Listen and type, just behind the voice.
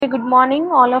Good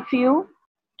morning, all of you.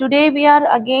 Today we are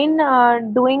again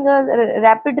doing a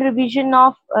rapid revision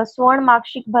of Swarn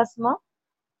Makshik Bhasma,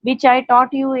 which I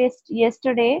taught you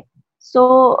yesterday.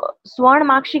 So स्वर्ण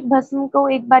माक्षिक भस्म को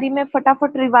एक बारी मैं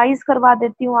फटाफट revise करवा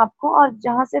देती हूँ आपको, और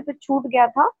जहां से फिर छूट गया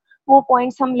था वो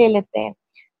पॉइंट्स हम ले लेते हैं।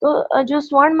 तो जो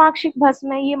स्वर्ण माक्षिक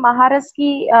भस्म है, ये महारस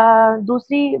की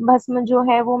दूसरी भस्म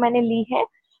जो है वो मैंने ली है।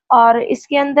 और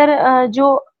इसके अंदर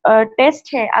जो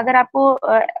टेस्ट है, अगर आपको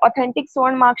ऑथेंटिक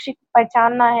स्वर्ण मार्कशीट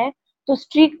पहचानना है तो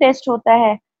स्ट्रीक टेस्ट होता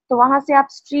है। तो वहां से आप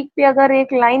स्ट्रीक पे अगर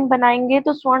एक लाइन बनाएंगे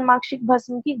तो स्वर्ण मार्कशीट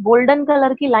भस्म की गोल्डन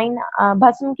कलर की लाइन,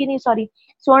 भस्म की नहीं, सॉरी,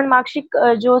 स्वर्ण मार्कशीट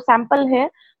जो सैंपल है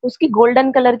उसकी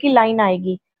गोल्डन कलर की लाइन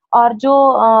आएगी। और जो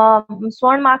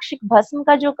स्वर्ण मार्कशीट भस्म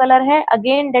का जो कलर है,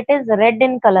 again that is red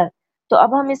in colour. तो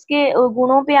अब हम इसके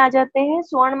गुणों पे आ जाते हैं।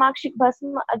 स्वर्ण मार्कशीट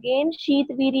भस्म अगेन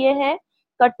शीत वीर्य है,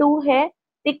 कटु है,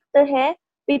 तिक्त है,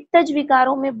 पित्तज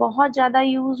विकारों में बहुत ज्यादा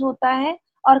यूज होता है।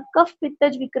 और कफ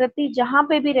पित्तज विकृति जहां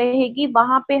पे भी रहेगी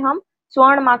वहां पे हम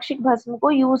स्वर्ण माक्षिक भस्म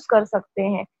को यूज कर सकते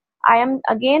हैं। I am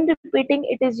again repeating,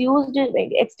 it is used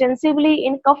extensively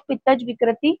in कफ पित्तज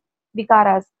विकृति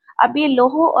विकारास। अब ये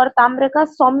लोह और ताम्र का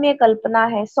सौम्य कल्पना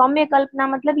है। सौम्य कल्पना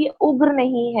मतलब ये उग्र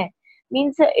नहीं है,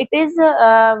 means it is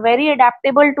very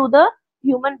adaptable to the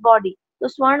human body. तो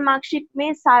स्वर्ण माक्षिक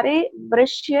में सारे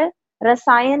वृश्य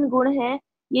रसायन गुण हैं।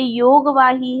 ये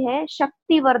योगवाही है,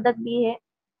 शक्तिवर्धक भी है।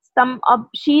 अब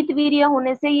शीत वीर्य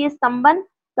होने से ये स्तंभन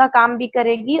का काम भी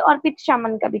करेगी और पित्त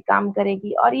शमन का भी काम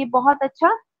करेगी। और ये बहुत अच्छा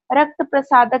रक्त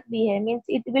प्रसादक भी है, means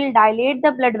it will dilate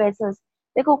the blood vessels.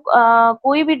 देखो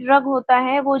कोई भी ड्रग होता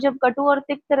है वो जब कटु और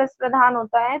तिक्त रस प्रधान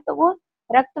होता है तो वो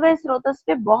रक्त व स्रोतस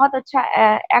पे बहुत अच्छा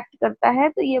एक्ट करता है।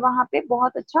 तो ये वहां पे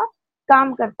बहुत अच्छा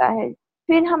काम करता है।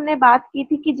 फिर हमने बात की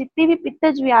थी कि जितनी भी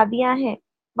पित्तज व्याधियां हैं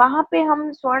वहां पे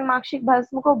हम स्वर्ण माक्षिक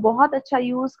भस्म को बहुत अच्छा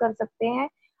यूज कर सकते हैं।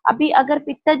 अभी अगर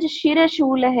पित्तज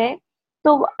शिरशूल है,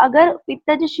 तो अगर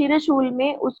पित्तज शिरशूल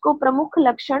में उसको प्रमुख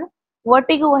लक्षण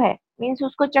वर्टिगो है, मीन्स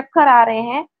उसको चक्कर आ रहे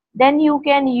हैं, देन यू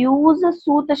कैन यूज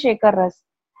सूत शेखर रस।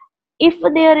 इफ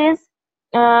देयर इज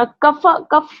कफ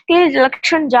कफ के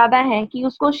लक्षण ज्यादा हैं कि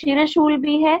उसको शिरशूल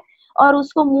भी है और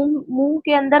उसको मुंह मुंह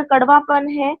के अंदर कड़वापन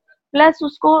है, प्लस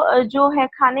उसको जो है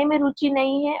खाने में रुचि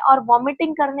नहीं है और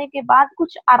वॉमिटिंग करने के बाद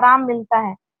कुछ आराम मिलता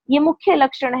है, ये मुख्य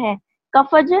लक्षण है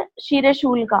कफज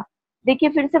शिरशूल का। देखिए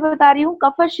फिर से बता रही हूँ,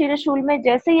 कफज शिरशूल में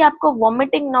जैसे ही आपको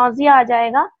वॉमिटिंग नौजिया आ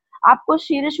जाएगा, आपको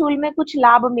शिरशूल में कुछ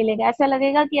लाभ मिलेगा, ऐसा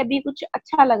लगेगा कि अभी कुछ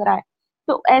अच्छा लग रहा है।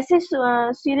 तो ऐसे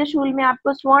शिरशूल में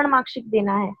आपको स्वर्ण माक्षिक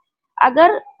देना है।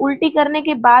 अगर उल्टी करने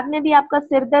के बाद में भी आपका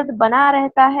सिर दर्द बना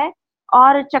रहता है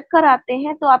और चक्कर आते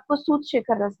हैं तो आपको सूत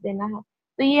शेखर रस देना है।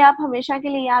 तो ये आप हमेशा के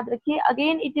लिए याद रखिए।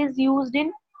 Again it is used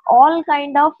in all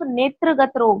kind of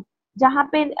नेत्रगत रोग, जहाँ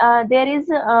पे देयर इज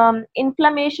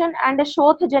इन्फ्लेमेशन एंड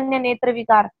शोथ जन्य नेत्र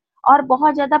विकार, और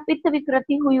बहुत ज्यादा पित्त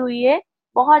विकृति हुई है,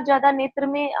 बहुत ज्यादा नेत्र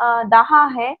में दाहा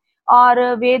है और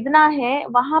वेदना है,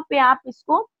 वहां पे आप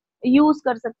इसको यूज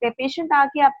कर सकते हैं। पेशेंट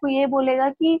आके आपको ये बोलेगा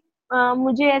कि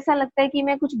मुझे ऐसा लगता है कि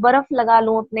मैं कुछ बर्फ लगा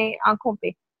लूं अपने आंखों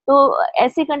पे, तो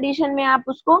ऐसी कंडीशन में आप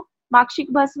उसको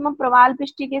माक्षिक भस्म प्रवाल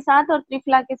पिष्टी के साथ और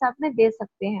त्रिफला के साथ में दे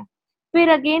सकते हैं। फिर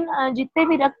अगेन जितने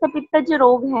भी रक्त पित्तज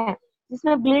रोग हैं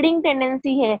जिसमें ब्लीडिंग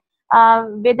टेंडेंसी है,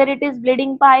 whether it is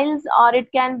bleeding piles और इट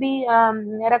कैन बी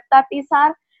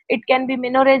रक्तातिसार, it can be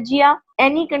menorrhagia,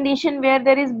 any condition where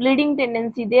there is bleeding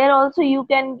tendency, there also you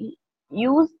can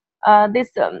use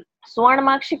this स्वर्ण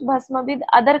माक्षिक भस्म विद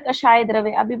अदर कषाय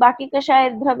द्रव्य। अभी बाकी कषाय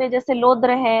द्रव्य जैसे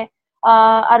लोद्र है,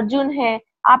 अर्जुन है,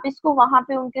 आप इसको वहां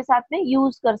पे उनके साथ में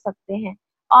यूज कर सकते हैं।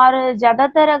 और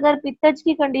ज्यादातर अगर पित्तज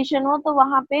की कंडीशन हो तो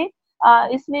वहां पे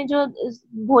इसमें जो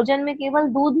भोजन में केवल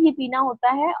दूध ही पीना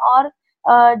होता है और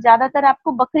ज्यादातर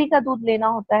आपको बकरी का दूध लेना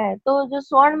होता है। तो जो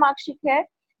स्वर्ण माक्षिक है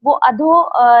वो अधो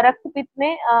रक्तपित्त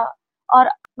में और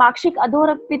माक्षिक अधो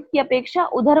रक्तपित्त की अपेक्षा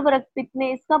उधर्व रक्तपित्त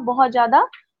में इसका बहुत ज्यादा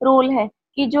रोल है,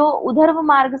 कि जो उधर्व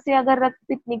मार्ग से अगर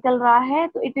रक्तपित्त निकल रहा है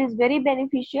तो it is very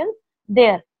beneficial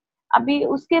there. अभी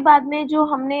उसके बाद में जो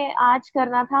हमने आज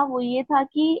करना था वो ये था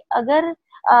कि अगर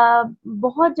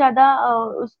बहुत ज्यादा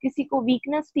किसी को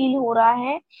वीकनेस फील हो रहा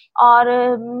है और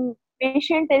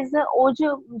पेशेंट इज ओज,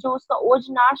 जो उसका ओज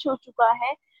नाश हो चुका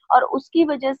है और उसकी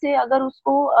वजह से अगर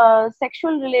उसको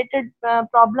सेक्सुअल रिलेटेड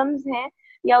प्रॉब्लम्स हैं,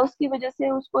 या उसकी वजह से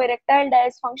उसको इरेक्टाइल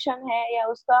डायसफंक्शन है, या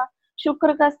उसका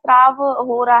शुक्र का स्त्राव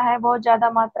हो रहा है बहुत ज्यादा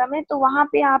मात्रा में, तो वहां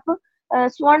पे आप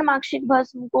स्वर्ण माक्षिक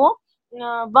भस्म को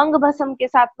वंग भस्म के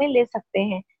साथ में ले सकते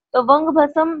हैं। तो वंग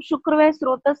भस्म शुक्र व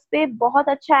स्रोतस पे बहुत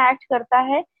अच्छा एक्ट करता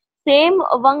है। सेम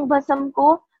वंग भस्म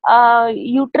को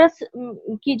यूट्रस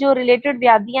की जो रिलेटेड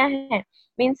व्याधियां हैं,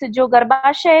 मीन्स जो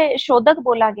गर्भाशय शोधक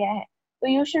बोला गया है, तो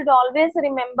यू शुड ऑलवेज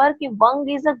रिमेम्बर कि वंग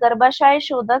इज अ गर्भाशय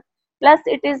शोधक, plus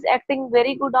it is acting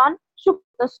very good on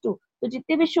शुक्रस्तु। तो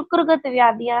जितने भी शुक्रगत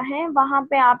व्याधियां हैं वहां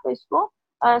पे आप इसको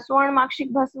स्वर्ण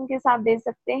माक्षिक भस्म के साथ दे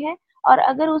सकते हैं। और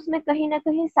अगर उसमें कहीं ना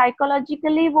कहीं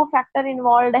साइकोलॉजिकली वो फैक्टर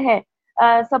इन्वॉल्व है,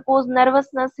 सपोज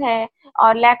नर्वसनेस है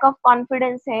और लैक ऑफ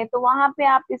कॉन्फिडेंस है, तो वहां पे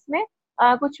आप इसमें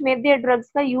कुछ मेद्य ड्रग्स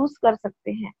का यूज कर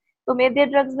सकते हैं। तो मेद्य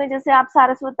ड्रग्स में जैसे आप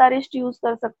सारस्वतारिष्ट यूज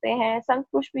कर सकते हैं, शंख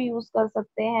पुष्प यूज कर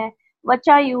सकते हैं,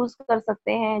 वचा यूज कर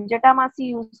सकते हैं,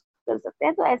 जटामासी यूज कर सकते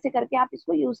हैं। तो ऐसे करके आप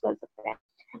इसको यूज कर सकते हैं।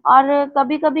 और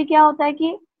कभी कभी क्या होता है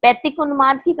कि पैथिक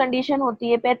उन्माद की कंडीशन होती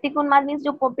है। पैथिक उन्माद मीन्स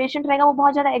जो पेशेंट रहेगा वो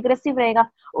बहुत ज्यादा एग्रेसिव रहेगा,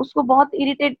 उसको बहुत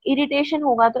इरिटेशन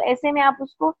होगा, तो ऐसे में आप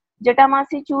उसको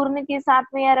जटामासी चूर्ण के साथ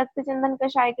में या रक्त चंदन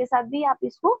कषाय के साथ भी आप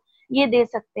इसको ये दे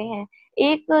सकते हैं।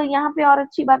 एक यहाँ पे और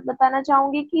अच्छी बात बताना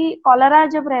चाहूंगी कि कॉलरा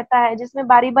जब रहता है, जिसमें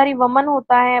बारी बारी वमन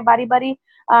होता है, बारी बारी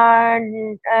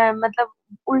मतलब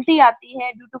उल्टी आती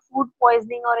है ड्यू टू फूड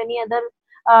पॉइजनिंग और एनी अदर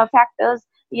फैक्टर्स,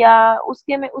 या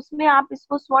उसके में उसमें आप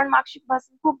इसको स्वर्ण माक्षिक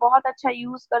भस्म को बहुत अच्छा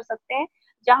यूज कर सकते हैं।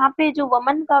 जहाँ पे जो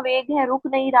वमन का वेग है रुक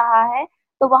नहीं रहा है,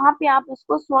 तो वहां पे आप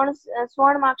इसको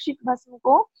स्वर्ण माक्षिक भस्म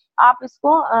को आप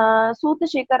इसको सूत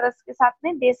शेखर रस के साथ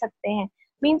में दे सकते हैं।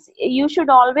 Means you should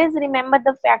always remember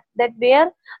the fact that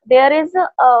where there is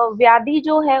व्याधि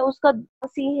जो है उसका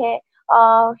सी है,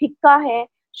 हिक्का है,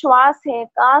 श्वास है,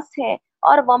 कास है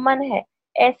और वमन है,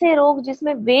 ऐसे रोग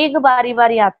जिसमें वेग बारी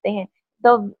बारी आते हैं,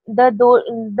 the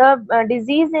the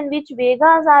disease in which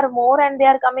vegas are more and they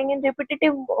are coming in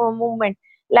repetitive movement,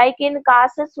 like in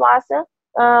kasa swasa,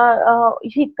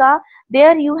 hika,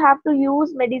 there you have to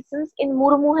use medicines in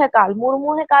murmuhe kal.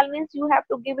 Murmuhe kal means you have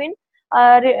to give in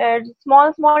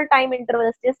small time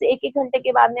intervals, जैसे एक एक घंटे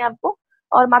के बाद में आपको,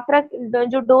 और मात्रा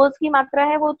जो डोज की मात्रा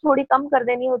है वो थोड़ी कम कर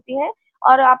देनी होती है,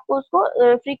 और आपको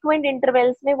उसको फ्रीक्वेंट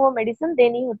इंटरवल्स में वो मेडिसिन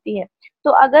देनी होती है।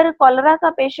 तो अगर कॉलरा का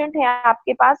पेशेंट है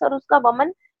आपके पास और उसका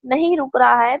वमन नहीं रुक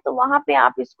रहा है, तो वहां पे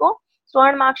आप इसको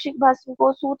स्वर्ण माक्षिक भस्म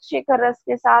को सूत शेखर रस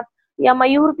के साथ या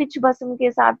मयूर पिच भस्म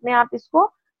के साथ में आप इसको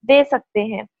दे सकते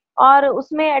हैं। और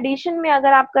उसमें एडिशन में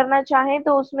अगर आप करना चाहें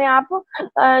तो उसमें आप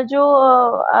जो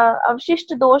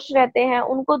अवशिष्ट दोष रहते हैं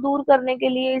उनको दूर करने के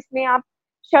लिए इसमें आप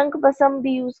शंख भस्म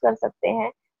भी यूज कर सकते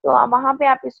हैं। तो वहां पे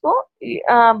आप इसको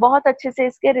बहुत अच्छे से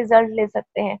इसके रिजल्ट ले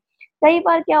सकते हैं। कई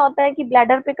बार क्या होता है कि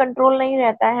ब्लैडर पे कंट्रोल नहीं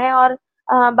रहता है और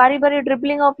बारी बारी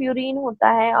ड्रिबलिंग ऑफ यूरिन होता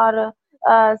है, और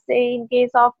से in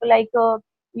case of like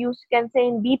you can say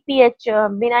in BPH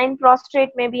benign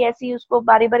prostate में भी ऐसी उसको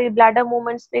बारी बारी ब्लैडर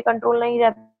मूवमेंट्स पे कंट्रोल नहीं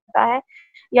रहता है,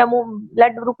 या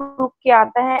ब्लड रुक रुक के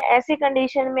आता है, ऐसे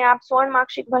कंडीशन में आप स्वर्ण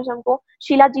माक्षिक भस्म को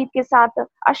शिलाजीत के साथ,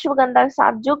 अश्वगंधा के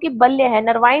साथ, जो कि बल्य है,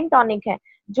 नर्वाइन टॉनिक है,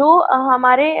 जो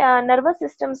हमारे नर्वस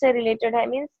सिस्टम से रिलेटेड है,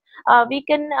 means we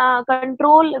can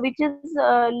control, which is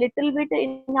little bit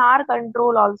in our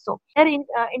control also. In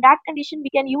that condition we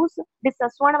can use this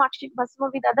Swarna Makshik Bhasma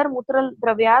with other Mutral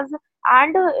Dravyas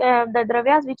and the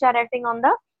Dravyas which are acting on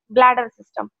the bladder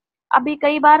system. अभी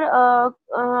कई बार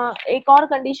एक और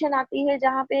condition आती है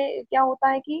जहाँ पे क्या होता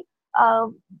है कि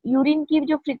यूरिन की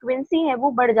जो फ्रीक्वेंसी है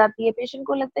वो बढ़ जाती है। पेशेंट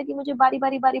को लगता है कि मुझे बारी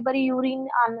बारी यूरिन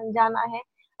जाना है,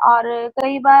 और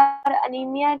कई बार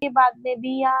अनीमिया के बाद में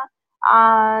भी या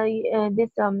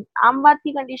आमवात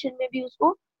की कंडीशन में भी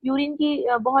उसको यूरिन की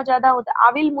बहुत ज्यादा होता है।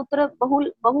 आविल मूत्र,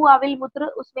 बहु आविल मूत्र,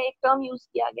 उसमें एक टर्म यूज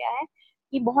किया गया है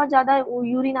कि बहुत ज्यादा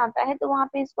यूरिन आता है, तो वहां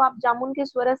पे इसको आप जामुन के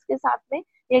स्वरस के साथ में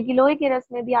या गिलोय के रस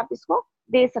में भी आप इसको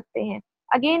दे सकते हैं।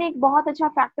 अगेन एक बहुत अच्छा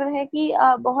फैक्टर है कि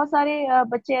बहुत सारे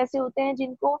बच्चे ऐसे होते हैं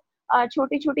जिनको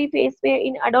छोटी छोटी फेज पे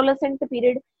in adolescent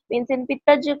period means in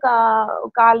पित्तज का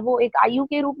काल, वो एक आयु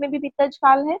के रूप में भी पित्तज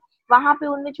काल है, वहां पे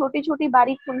उनमें छोटी छोटी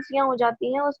बारीक फुंसियां हो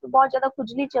जाती हैं, उसमें बहुत ज्यादा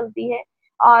खुजली चलती है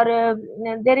और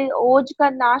देर ओज का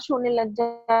नाश होने लग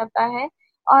जाता है,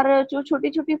 और जो छोटी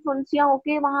छोटी फुंसियां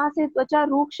होके वहां से त्वचा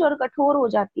रूक्ष और कठोर हो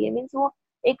जाती है, मीन्स वो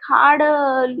एक हार्ड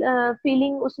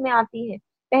फीलिंग उसमें आती है।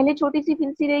 पहले छोटी सी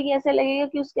फुंसी रहेगी, ऐसा लगेगा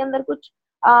कि उसके अंदर कुछ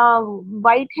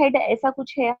व्हाइट हेड ऐसा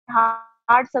कुछ है,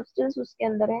 हार्ड सब्सटेंस उसके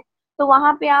अंदर है। तो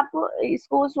वहां पे आप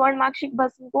इसको स्वर्ण माक्षिक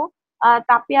भस्म को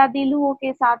ताप्यादि लूहों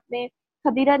के साथ में,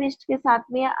 खदीरा रिष्ट के साथ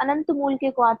में या अनंत मूल के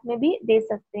क्वाथ में भी दे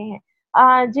सकते हैं।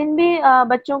 जिन भी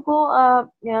बच्चों को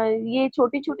ये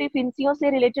छोटी छोटी फिंसियों से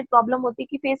रिलेटेड प्रॉब्लम होती है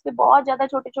कि फेस पे बहुत ज्यादा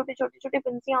छोटे छोटे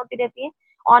फिंसियां होती रहती हैं,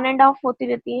 ऑन एंड ऑफ होती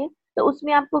रहती हैं, तो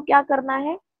उसमें आपको क्या करना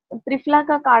है, त्रिफला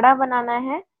का काढ़ा बनाना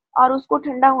है और उसको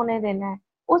ठंडा होने देना है।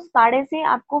 उस काढ़े से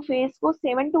आपको फेस को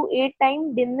 7 to 8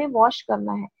 टाइम दिन में वॉश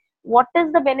करना है। What is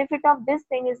the benefit of this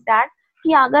thing is that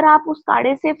कि अगर आप उस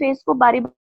काढ़े से फेस को बारी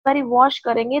बारी वॉश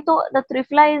करेंगे तो the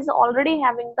triphala is already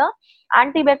having the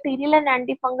antibacterial and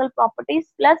antifungal properties,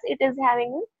 plus it is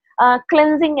having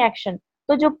cleansing action.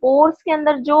 तो जो पोर्स के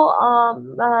अंदर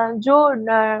जो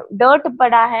डर्ट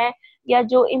पड़ा है या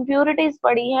जो इम्प्योरिटीज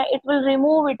पड़ी है, it will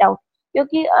remove it out,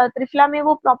 क्योंकि त्रिफला में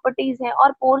वो प्रॉपर्टीज हैं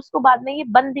और पोर्स को बाद में ये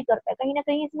बंद भी करता है। कहीं ना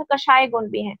कहीं इसमें कषाय गुण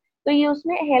भी है, तो ये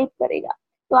उसमें हेल्प करेगा।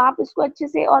 तो आप इसको अच्छे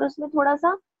से, और उसमें थोड़ा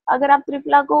सा, अगर आप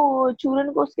त्रिफला को,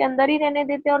 चूर्ण को उसके अंदर ही रहने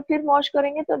देते हैं और फिर वॉश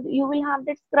करेंगे, तो you will have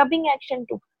that scrubbing action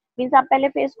to. Means आप पहले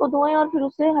फेस को धोएं और फिर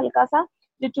उससे हल्का सा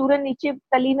जो चूर्ण नीचे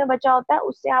तली में बचा होता है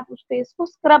उससे आप उस फेस को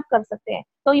स्क्रब कर सकते हैं।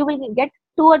 तो you will get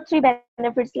 2 or 3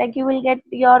 benefits, like you will get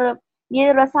your,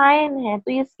 ये रसायन है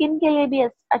तो ये स्किन के लिए भी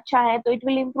अच्छा है, तो it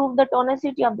will improve the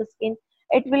tonicity of the skin,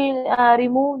 it will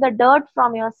remove the dirt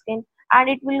from your skin, and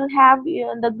it will have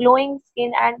the glowing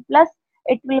skin, and plus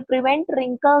it will prevent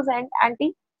wrinkles and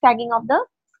anti sagging of the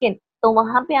skin. तो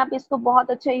वहां पे आप इसको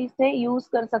बहुत अच्छे से use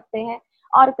कर सकते हैं।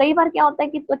 और कई बार क्या होता है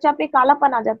कि त्वचा पे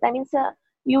कालापन आ जाता है, means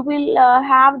you will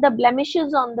have the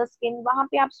blemishes on the skin, वहां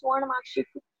पे आप स्वर्णमाक्षिक,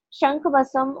 शंख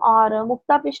भस्म और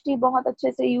मुक्ता पिष्टी बहुत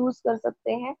अच्छे से यूज कर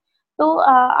सकते हैं। तो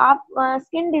आप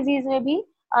स्किन डिजीज में भी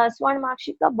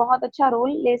स्वर्णमाक्षिक का बहुत अच्छा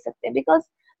रोल ले सकते हैं, बिकॉज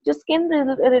जो स्किन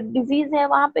डिजीज है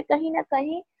वहां पे कहीं ना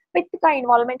कहीं पित्त का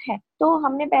इन्वॉल्वमेंट है। तो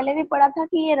हमने पहले भी पढ़ा था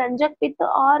कि ये रंजक पित्त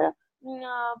और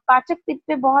पाचक पित्त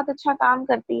पे बहुत अच्छा काम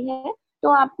करती है। तो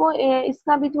आपको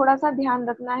इसका भी थोड़ा सा ध्यान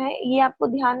रखना है, ये आपको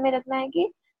ध्यान में रखना है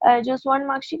कि जो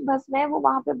स्वर्णमाक्षिक भस्म है वो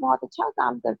वहां पे बहुत अच्छा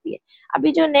काम करती है।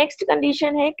 अभी जो नेक्स्ट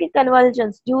कंडीशन है कि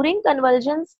convergence, during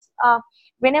convergence,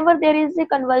 whenever there is a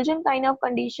convulsion kind of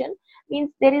condition, means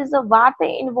there is a vata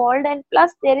involved, and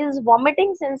plus there is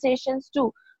vomiting sensations too,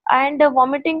 and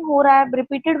vomiting हो रहा है,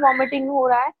 repeated vomiting हो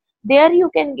रहा है, there you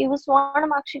can give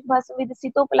swarnamakshik bhasm with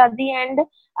sitopaladi and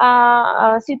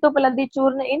sitopaladi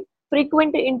चूर्ण in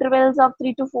frequent intervals of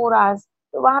 3 to 4 hours।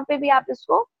 तो वहां पे भी आप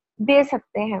इसको दे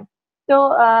सकते हैं। तो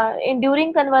in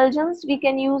during convulsions we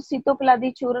can use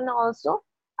sitopaladi चूर्ण also।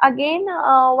 Again,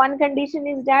 one condition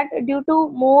is that due to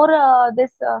more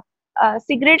this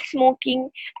cigarette smoking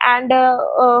and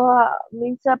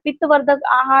means pittvardak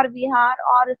ahar vihar,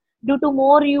 or due to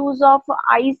more use of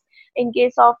ice in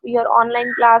case of your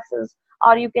online classes,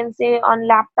 or you can say on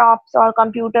laptops or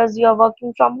computers, you are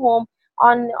working from home,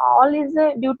 on all is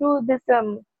due to this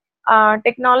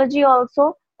technology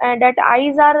also, that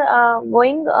eyes are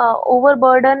going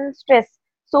overburden stress.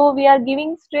 So we are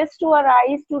giving stress to our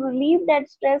eyes. To relieve that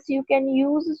stress, you can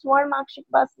use Swarnamakshik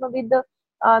Bhasma with the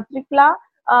trifla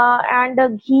and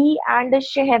ghee and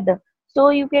shahad. So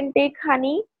you can take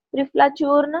honey, trifla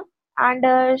churn and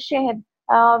shahad.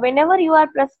 Whenever you are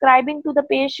prescribing to the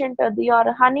patient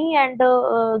your honey and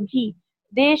ghee,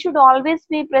 they should always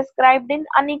be prescribed in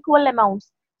unequal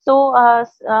amounts. So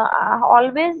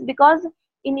always, because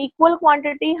in equal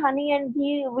quantity honey and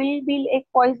ghee will be a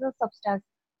poisonous substance.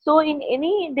 So in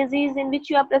any disease in which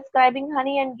you are prescribing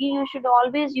honey and ghee, you should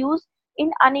always use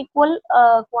in unequal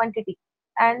quantity.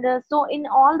 And so in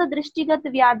all the drishtigat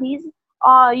vyadhis,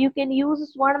 you can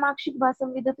use Swarnamakshik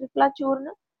Bhasam with the Trifla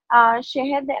Churna,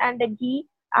 Shahad and ghee.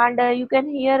 And you can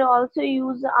here also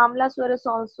use Amla Swaras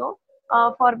also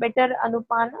for better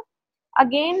Anupana.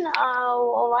 Again,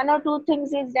 one or two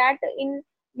things is that in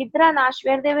Nidra Nash,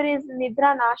 where there is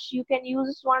Nidra Nash, you can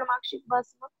use Swarnamakshik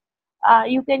Bhasma.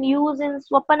 You can use in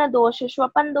Swapana Dosha.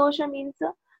 Swapana Dosha means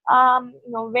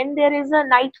when there is a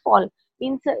nightfall.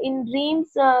 Means in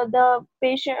dreams, the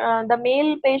patient, the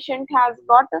male patient has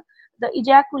got the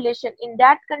ejaculation. In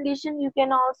that condition, you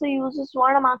can also use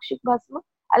Swarnamakshik Bhasma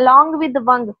along with the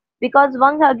Vang. Because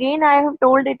Vang, again, I have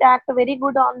told it act very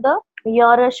good on the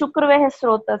your Shukraveh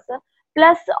Srotas.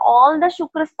 Plus all the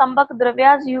Shukra Stambhak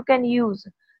Dravyas you can use.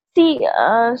 See,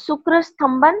 Shukra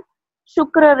Stambhan,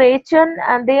 Shukra Rechan,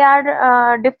 and they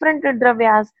are different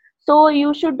dravyas. So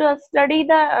you should study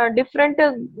the different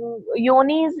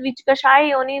yonis, which Kashaya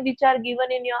yoni, which are given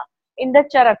in the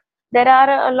charak. There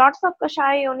are lots of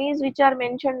Kashaya yonis which are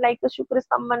mentioned, like Shukra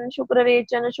Stambhan, Shukra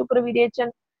Rechan, Shukra Virechan.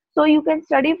 So you can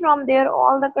study from there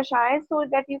all the Kashayas, so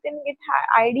that you can get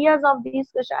ideas of these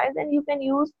Kashayas, and you can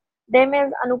use them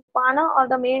as Anupana or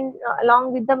the main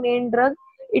along with the main drug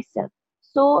itself.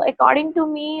 So according to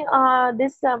me,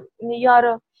 this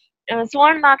your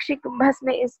Swarnamakshik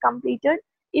Bhasma is completed.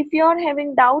 If you are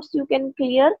having doubts, you can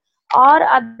clear, or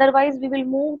otherwise we will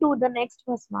move to the next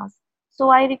Bhasmas. So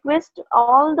I request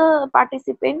all the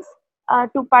participants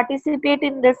to participate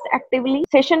in this actively.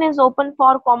 Session is open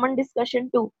for common discussion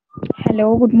too.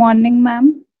 Hello, good morning ma'am.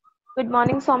 Good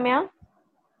morning Saumya.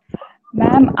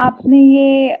 Ma'am, आपने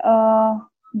ये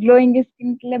glowing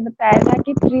skin के लिए बताया था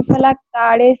कि त्रिफला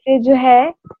काढ़े से जो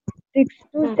है 6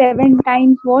 to 7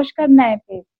 टाइम्स वॉश करना है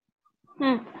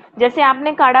फेस। जैसे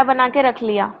आपने काढ़ा बना के रख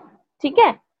लिया, ठीक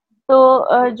है,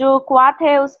 तो जो क्वाथ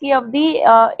है उसकी अवधि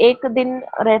 1 दिन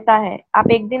रहता है।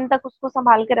 आप 1 दिन तक उसको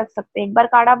संभाल के रख सकते हैं। एक बार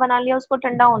काढ़ा बना लिया, उसको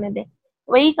ठंडा होने दें,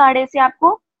 वही काढ़े से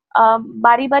आपको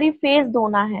बारी बारी फेस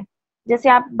धोना है। जैसे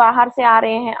आप बाहर से आ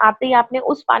रहे हैं, आते ही आपने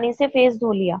उस पानी से फेस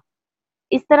धो लिया,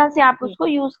 इस तरह से आप जी। उसको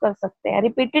यूज कर सकते हैं,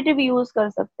 रिपीटेटिव यूज कर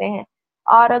सकते हैं।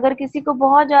 और अगर किसी को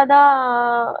बहुत ज्यादा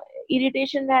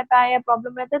इरिटेशन रहता है या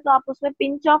प्रॉब्लम रहता है तो आप उसमें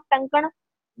पिंच ऑफ टंकण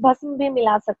भस्म भी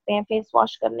मिला सकते हैं फेस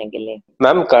वॉश करने के लिए।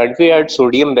 Ma'am, can't we add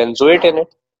sodium benzoate in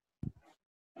it?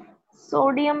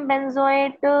 Sodium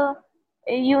benzoate,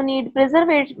 you need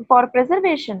preservation for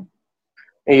preservation.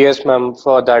 Yes, ma'am,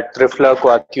 for that trifla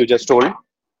quack you just told.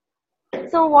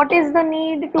 So what is the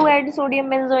need to add sodium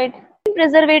benzoate?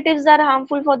 Preservatives are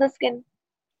harmful for the skin.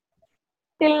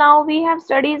 Till now we have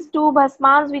studied two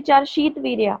bhasmas which are sheath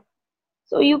virya.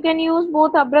 So you can use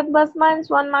both Abrak Bhasma and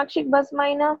Swarnamakshik Bhasma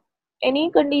in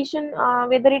any condition,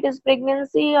 whether it is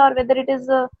pregnancy or whether it is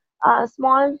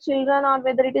small children or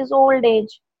whether it is old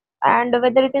age, and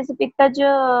whether it is Pittaj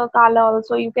Kala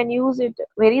also, you can use it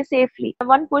very safely.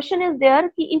 One question is there,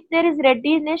 ki if there is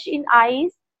reddish in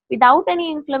eyes without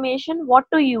any inflammation, what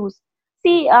to use?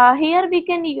 See, here we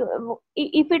can,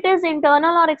 if it is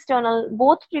internal or external,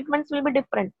 both treatments will be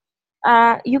different.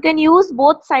 You can use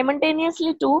both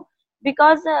simultaneously too,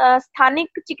 because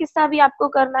स्थानिक चिकित्सा भी आपको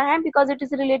करना है, because it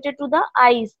is related to the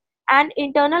eyes, and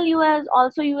internal you has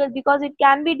also use, because it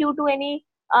can be due to any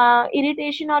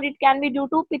irritation, or it can be due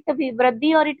to pitta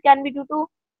vridhi, or it can be due to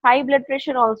high blood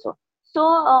pressure also. So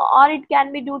or it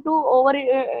can be due to over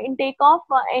intake of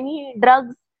any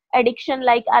drugs addiction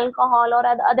like alcohol or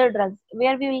other drugs,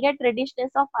 where we will get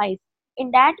reddishness of eyes. In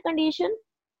that condition,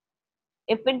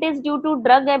 if it is due to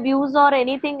drug abuse or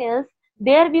anything else,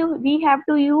 there we have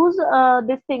to use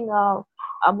this thing,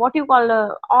 what you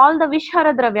call, all the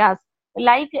vishhara dravyas.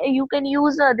 Like you can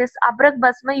use this Abrak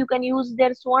Bhasma, you can use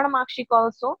their Swarnamakshik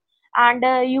also,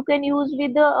 and you can use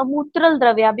with the Mutral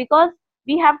Dravya, because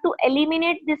we have to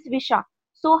eliminate this Visha.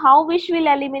 So how Vish will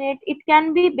eliminate? It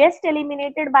can be best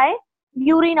eliminated by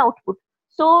urine output.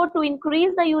 So to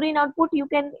increase the urine output, you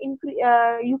can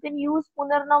use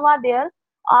Punarnava there,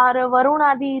 or Varun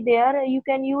Adi there, you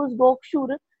can use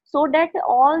Gokshur, so that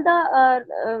all the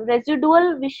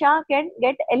residual Visha can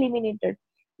get eliminated.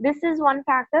 This is one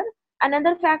factor.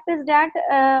 Another fact is that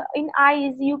in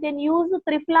eyes, you can use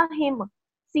Trifla Him.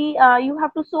 See, you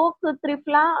have to soak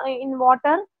Trifla in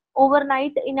water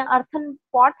overnight in an earthen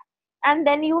pot, and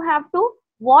then you have to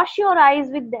wash your eyes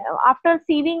with after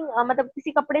sieving, मतलब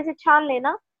किसी कपड़े से छान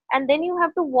लेना, and then you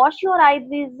have to wash your eyes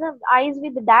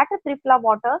with that Trifla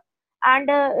water, and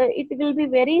it will be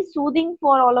very soothing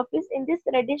for all of this. In this,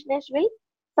 reddishness will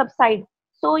subside.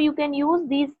 So you can use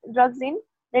these drugs in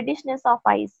reddishness of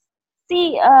eyes.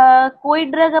 See, कोई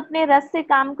drug अपने रस से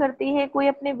काम करती है, कोई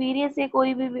अपने वीर्य से,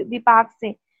 कोई भी विपाक से,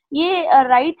 ये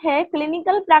राइट है।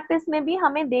 क्लिनिकल प्रैक्टिस में भी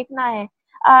हमें देखना है,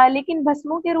 लेकिन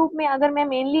भस्मों के रूप में अगर मैं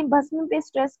मेनली भस्म पे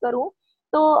स्ट्रेस करूं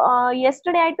तो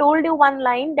yesterday I told you one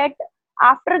line that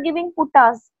after giving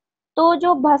puttas, तो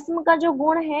जो भस्म का जो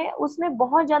गुण है उसमें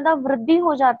बहुत ज्यादा वृद्धि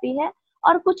हो जाती है,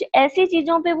 और कुछ ऐसी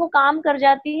चीजों पे वो काम कर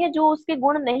जाती है जो उसके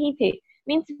गुण नहीं थे।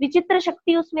 मीन्स विचित्र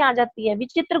शक्ति उसमें आ जाती है,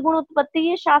 विचित्र गुण उत्पत्ति,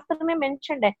 ये शास्त्र में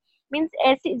मेंशन्ड है। मीन्स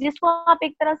ऐसी जिसको आप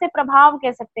एक तरह से प्रभाव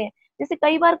कह सकते हैं। जैसे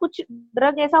कई बार कुछ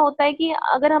ड्रग ऐसा होता है कि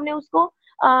अगर हमने उसको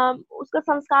उसका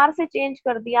संस्कार से चेंज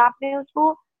कर दिया, आपने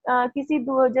उसको किसी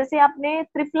जैसे आपने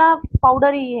त्रिफला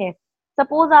पाउडर ही है,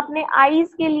 सपोज आपने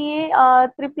आईज के लिए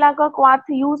त्रिफला का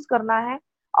क्वाथ यूज करना है,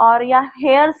 और या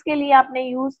हेयर्स के लिए आपने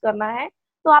यूज करना है,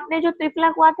 तो आपने जो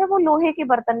त्रिफला क्वाथ है वो लोहे के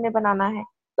बर्तन में बनाना है,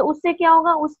 तो उससे क्या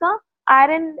होगा, उसका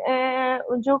आयरन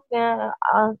जो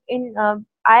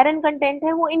आयरन कंटेंट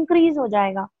है वो इंक्रीज हो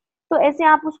जाएगा। तो ऐसे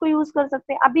आप उसको यूज कर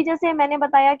सकते हैं। अभी जैसे मैंने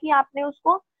बताया कि आपने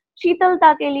उसको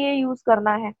शीतलता के लिए यूज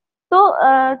करना है, तो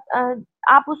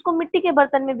आप उसको मिट्टी के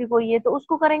बर्तन में भिगोइए, तो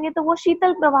उसको करेंगे तो वो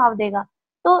शीतल प्रभाव देगा।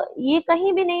 तो ये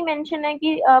कहीं भी नहीं मेंशन है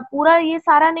कि पूरा ये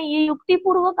सारा नहीं, ये युक्ति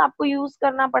पूर्वक आपको यूज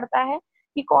करना पड़ता है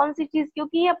कि कौन सी चीज,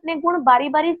 क्योंकि ये अपने गुण बारी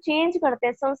बारी चेंज करते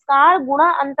हैं। संस्कार गुणा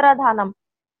अंतराधानम,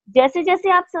 जैसे जैसे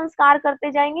आप संस्कार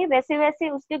करते जाएंगे वैसे वैसे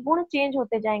उसके गुण चेंज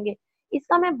होते जाएंगे।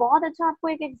 इसका मैं बहुत अच्छा आपको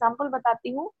एक एग्जांपल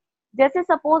बताती हूँ। जैसे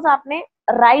सपोज आपने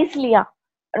राइस लिया,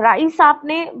 राइस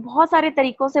आपने बहुत सारे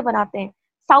तरीकों से बनाते हैं।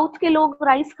 साउथ के लोग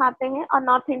राइस खाते हैं और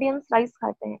नॉर्थ इंडियंस राइस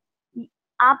खाते हैं।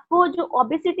 आपको जो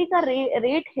ओबेसिटी का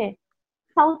रेट है,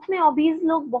 साउथ में ओबीज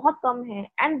लोग बहुत कम है,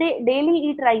 and they daily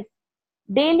eat rice,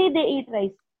 daily they eat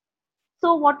rice.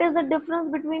 So what is the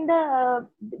difference between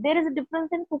there is a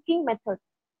difference in cooking method.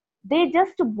 They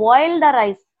just boil the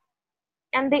rice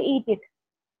and they eat it.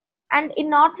 And in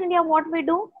North India what we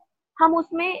do, हम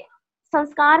उसमें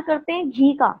संस्कार करते हैं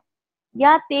घी का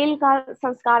या तेल का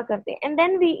संस्कार करते हैं, and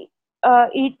then we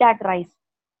eat that rice.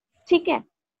 ठीक है।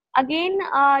 Again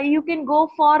you can go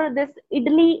for this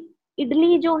idli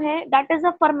idli जो है that is a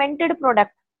fermented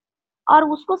product और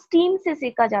उसको स्टीम से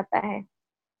सेका जाता है।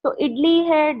 तो इडली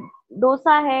है,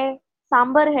 डोसा है,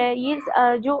 सांबर है, ये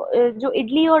जो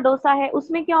इडली और डोसा है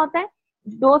उसमें क्या होता है,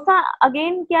 डोसा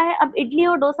अगेन क्या है, अब इडली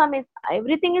और डोसा में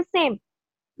everything is same,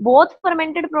 both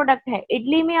fermented product है।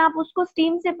 इडली में आप उसको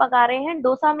स्टीम से पका रहे हैं,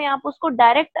 डोसा में आप उसको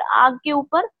डायरेक्ट आग के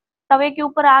ऊपर, तवे के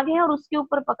ऊपर आग है और उसके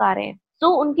ऊपर पका रहे हैं, तो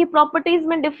उनकी प्रॉपर्टीज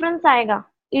में डिफरेंस आएगा।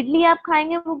 इडली आप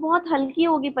खाएंगे वो बहुत हल्की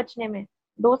होगी पचने में,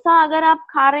 डोसा अगर आप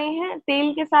खा रहे हैं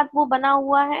तेल के साथ वो बना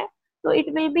हुआ है तो it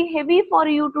will be heavy for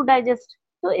you to digest.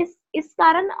 तो इस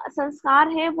कारण संस्कार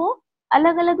है वो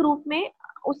अलग अलग रूप में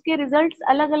उसके रिजल्ट्स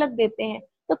अलग अलग देते हैं।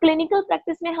 तो क्लिनिकल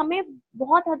प्रैक्टिस में हमें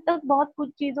बहुत हद तक बहुत कुछ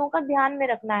चीजों का ध्यान में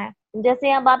रखना है।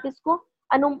 जैसे अब आप इसको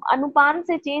अनुपान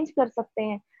से चेंज कर सकते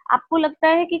हैं। आपको लगता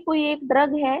है कि कोई एक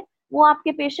ड्रग है वो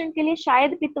आपके पेशेंट के लिए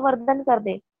शायद पित्तवर्धन कर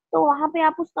दे, तो वहां पे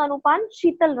आप उसका अनुपान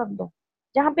शीतल रख दो।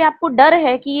 जहाँ पे आपको डर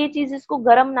है कि ये चीज इसको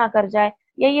गर्म ना कर जाए,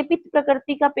 या ये पित्त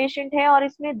प्रकृति का पेशेंट है और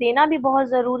इसमें देना भी बहुत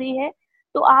जरूरी है,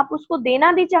 तो आप उसको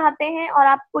देना भी चाहते हैं और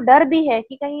आपको डर भी है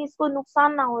कि कहीं इसको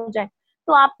नुकसान ना हो जाए,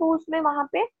 तो आपको उसमें वहां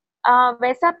पे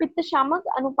वैसा पित्त शामक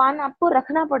अनुपान आपको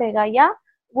रखना पड़ेगा। या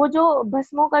वो जो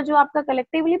भस्मों का जो आपका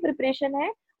कलेक्टिवली प्रिपरेशन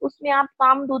है उसमें आप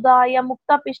कामदूदा या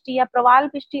मुक्ता पिष्टी या प्रवाल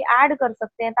पिष्टी ऐड कर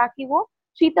सकते हैं ताकि वो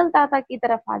शीतलता की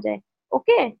तरफ आ जाए।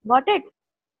 Okay, got it?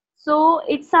 So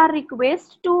it's our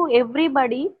request to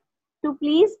everybody to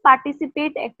please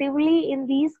participate actively in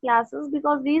these classes,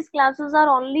 because these classes are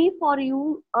only for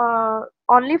you.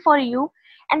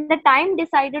 And the time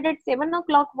decided at 7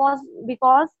 o'clock was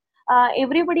because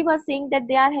everybody was saying that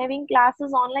they are having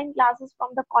classes, online classes from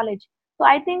the college. So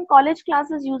I think college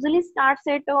classes usually starts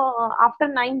at after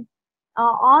 9,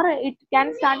 or it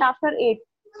can start after 8.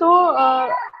 So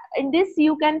in this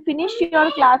you can finish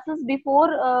your classes before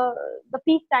the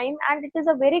peak time, and it is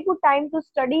a very good time to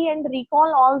study and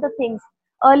recall all the things,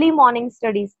 early morning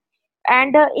studies.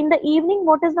 And in the evening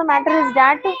what is the matter is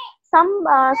that some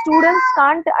students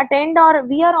can't attend, or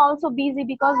we are also busy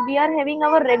because we are having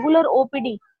our regular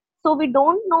OPD, so we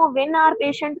don't know when our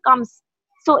patient comes.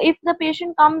 So if the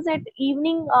patient comes at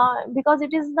evening, because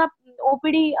it is the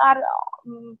OPD are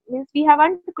means we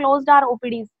haven't closed our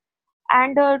OPDs,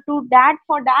 and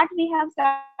for that we have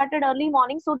started early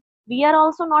morning, so we are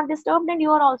also not disturbed and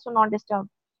you are also not disturbed.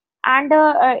 And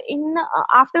in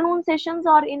afternoon sessions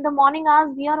or in the morning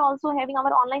hours we are also having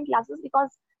our online classes, because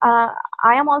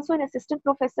I am also an assistant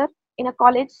professor in a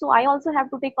college, so I also have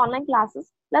to take online classes,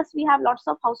 plus we have lots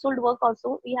of household work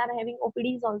also, we are having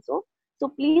OPDs also. So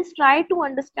please try to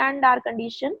understand our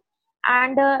condition,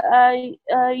 and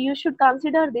you should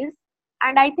consider this.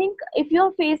 And I think if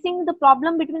you're facing the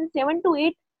problem between 7 to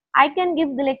 8, I can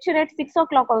give the lecture at 6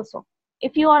 o'clock also.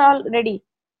 If you are all ready,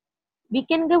 we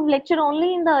can give lecture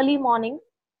only in the early morning,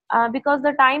 because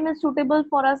the time is suitable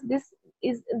for us. This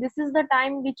is the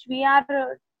time which we are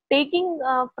taking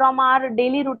from our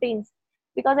daily routines,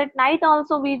 because at night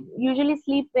also we usually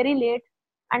sleep very late,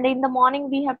 and in the morning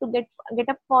we have to get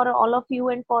up for all of you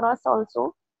and for us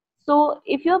also. So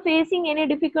if you're facing any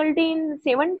difficulty in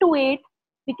 7 to 8,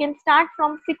 we can start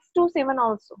from 6 to 7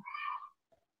 also.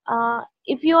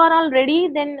 If you are all ready,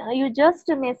 then you just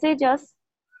message us.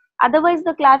 Otherwise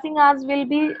the classing hours will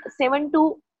be 7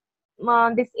 to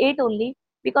this 8 only,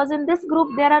 because in this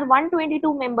group there are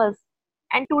 122 members,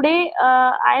 and today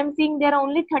I am seeing there are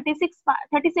only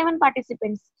 37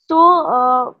 participants.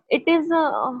 So it is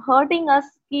hurting us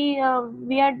कि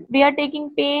we are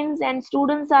taking pains and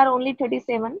students are only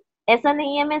 37. ऐसा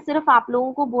नहीं है, मैं सिर्फ आप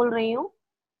लोगों को बोल रही हूँ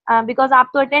because आप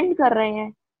तो अटेंड कर रहे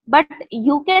हैं, but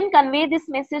you can convey this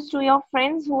message to your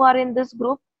friends who are in this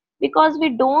group, because we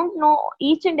don't know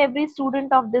each and every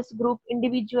student of this group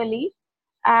individually.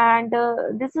 And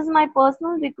this is my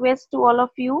personal request to all of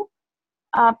you.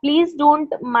 Please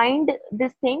don't mind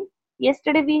this thing.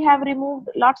 Yesterday we have removed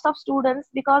lots of students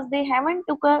because they haven't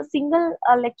took a single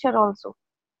lecture also.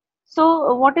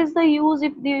 So what is the use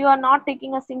if you are not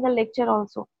taking a single lecture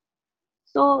also?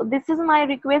 So this is my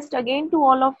request again to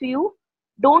all of you.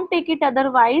 Don't take it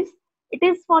otherwise. It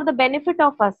is for the benefit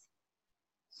of us.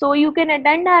 So you can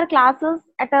attend our classes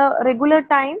at a regular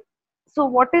time. So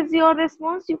what is your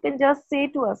response? You can just say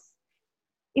to us.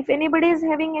 If anybody is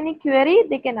having any query,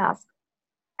 they can ask.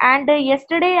 And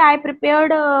yesterday I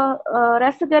prepared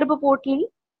Rasagarbha Potli.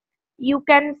 You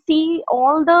can see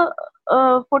all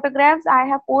the photographs I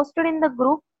have posted in the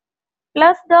group.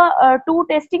 Plus the 2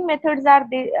 testing methods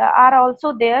are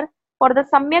also there for the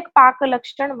Samyak Paka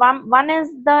Lakshan. One is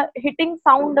the hitting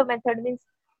sound method, means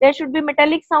there should be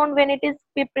metallic sound when it is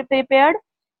prepared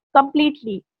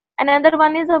completely. Another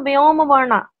one is a Vyoma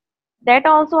Varna, that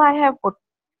also I have put.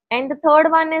 And the third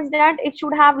one is that it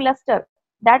should have luster.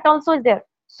 That also is there.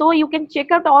 So you can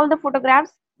check out all the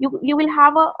photographs. You will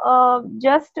have a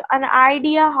just an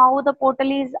idea how the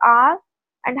portalies are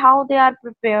and how they are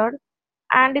prepared.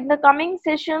 And in the coming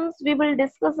sessions we will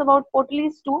discuss about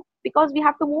portalies too, because we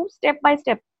have to move step by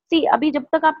step. See, अभी जब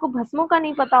तक आपको भस्मों का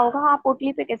नहीं पता होगा आप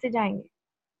पोटली पे कैसे जाएंगे,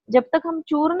 जब तक हम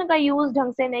चूर्ण का यूज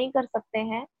ढंग से नहीं कर सकते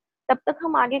हैं तब तक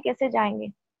हम आगे कैसे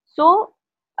जाएंगे. सो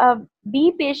be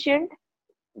patient.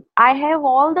 I have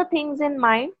all the things in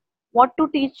mind what to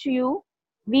teach you.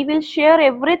 We will share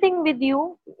everything with you.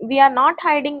 We are not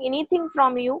hiding anything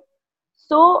from you.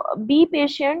 So be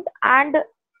patient and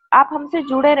आप हमसे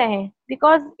जुड़े रहें,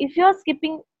 because if you are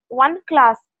skipping one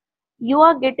class you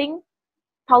are getting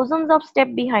thousands of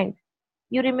steps behind.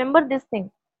 You remember this thing.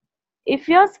 If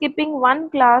you are skipping one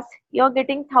class you are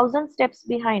getting 1,000 steps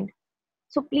behind.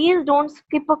 So please don't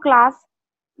skip a class.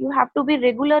 You have to be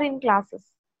regular in classes.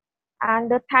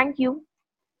 And thank you.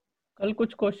 कल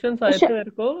कुछ questions आए थे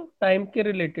मेरे को time के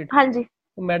related. हाँ जी.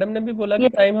 तो madam ने भी बोला कि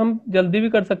टाइम हम जल्दी भी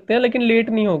कर सकते हैं लेकिन लेट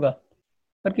नहीं होगा.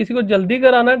 पर किसी को जल्दी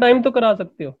कराना टाइम तो करा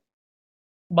सकते हो.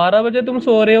 12 बजे तुम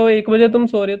सो रहे हो, 1 बजे तुम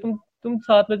सो रहे हो, तुम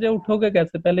 7 बजे उठोगे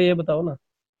कैसे, पहले ये बताओ ना.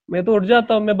 मैं तो उठ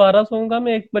जाता हूँ, मैं 12 सोऊंगा,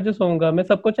 मैं 1 बजे सोऊंगा, मैं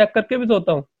सबको चेक करके भी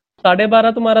सोता हूँ.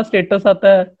 12:30 तुम्हारा स्टेटस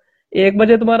आता है, 1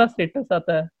 बजे तुम्हारा स्टेटस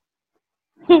आता है.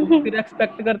 फिर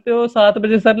एक्सपेक्ट करते हो 7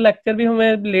 बजे सर लेक्चर भी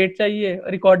हमें लेट चाहिए,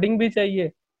 रिकॉर्डिंग भी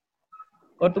चाहिए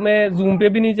और तुम्हें जूम पे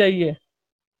भी नहीं चाहिए.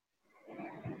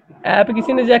 ऐप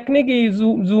किसी ने चेक नहीं की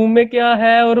जूम में क्या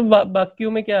है और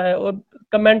बाकियों में क्या है, और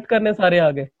कमेंट करने सारे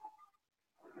आगे.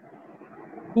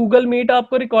 गूगल मीट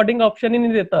आपको रिकॉर्डिंग ऑप्शन ही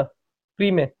नहीं देता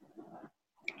फ्री में.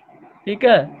 ठीक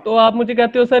है, तो आप मुझे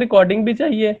कहते हो सर रिकॉर्डिंग भी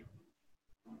चाहिए,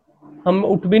 हम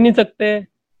उठ भी नहीं सकते.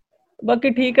 बाकी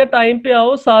ठीक है, टाइम पे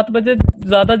आओ. 7 बजे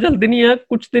ज्यादा जल्दी नहीं है,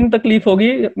 कुछ दिन तकलीफ होगी,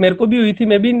 मेरे को भी हुई थी.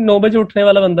 मैं भी 9 बजे उठने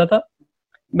वाला बंदा था.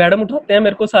 मैडम उठाते हैं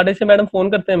मेरे को 6:30, मैडम फोन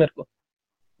करते हैं मेरे को.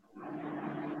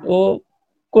 तो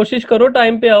कोशिश करो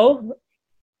टाइम पे आओ,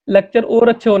 लेक्चर और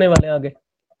अच्छे होने वाले हैं आगे.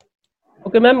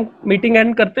 ओके मैम, मीटिंग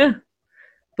एंड करते हैं.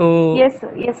 तो यस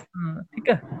यस ठीक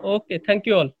है. Okay, thank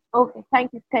you all. Okay,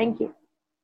 thank you.